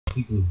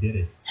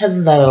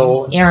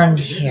Hello, Aaron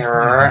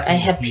here. I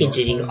have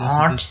PhD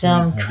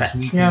autism,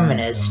 transform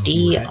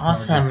SD,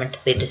 also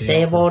mentally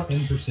disabled,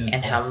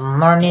 and have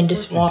learning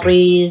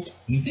disabilities.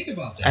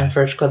 I'm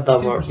first grade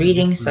level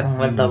reading, second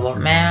grade level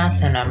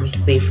math, and I'm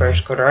mentally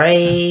first grader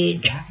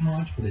age.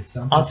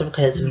 Also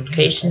because of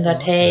medications I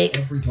take.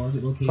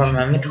 For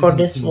my mental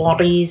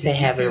disabilities, I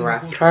have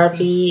Iraq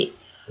therapy,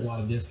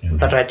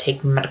 but I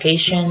take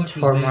medications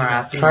for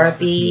more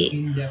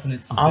therapy.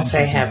 Also,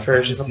 I have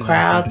fears of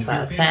crowds,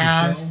 loud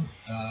sounds,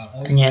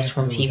 and yes,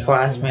 when people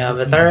ask me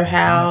over their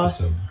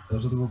house,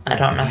 I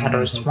don't know how to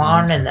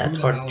respond, and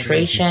that's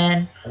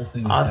arbitration.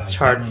 Also, it's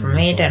hard for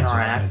me to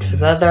interact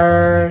with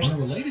others.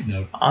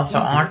 Also,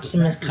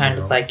 autism is kind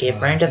of like a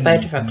brain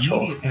defect of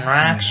actual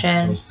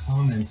interaction,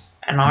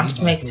 and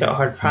autism makes it a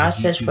hard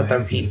process what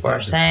other people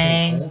are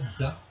saying.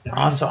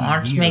 Also,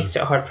 autism makes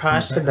it a hard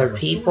process with other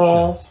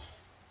people,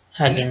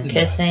 hugging,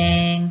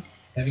 kissing.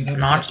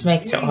 And autism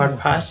makes it a hard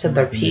process with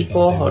other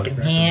people, holding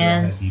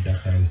hands.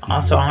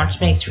 Also,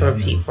 autism makes sure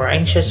people are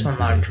anxious when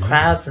large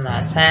crowds and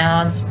loud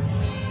sounds.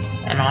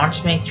 And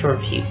autism makes sure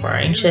people are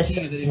anxious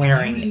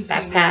wearing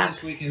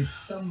backpacks.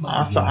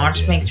 Also,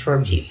 autism makes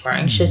sure people are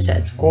anxious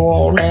at school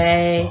all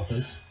day.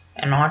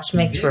 And autism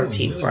makes sure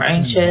people are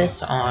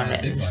anxious on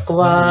the school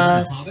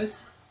bus.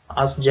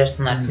 Also, just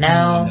to let you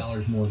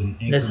know,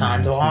 the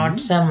signs of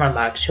autism are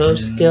lack of social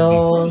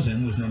skills,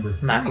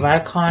 lack of eye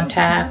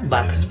contact,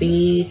 lack of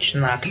speech,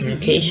 and lack of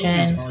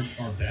communication.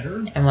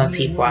 And when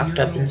people act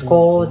up in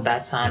school,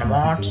 that's a sign of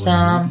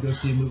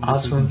autism.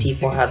 Also, when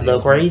people have low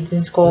grades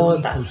in school,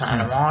 that's a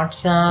sign of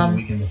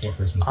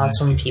autism.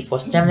 Also, when people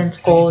stem in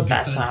school,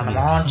 that's a sign of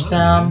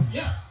autism.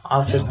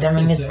 Also,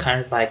 stimming is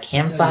kind of like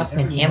hand flapping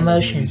and hand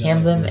motion and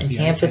hand movement and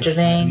hand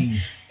fidgeting.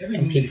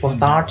 And people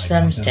with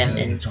autism stem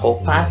in school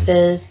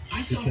classes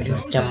and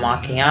stem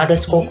walking out of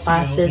school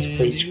classes.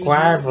 Please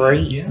subscribe,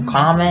 rate, and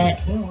comment.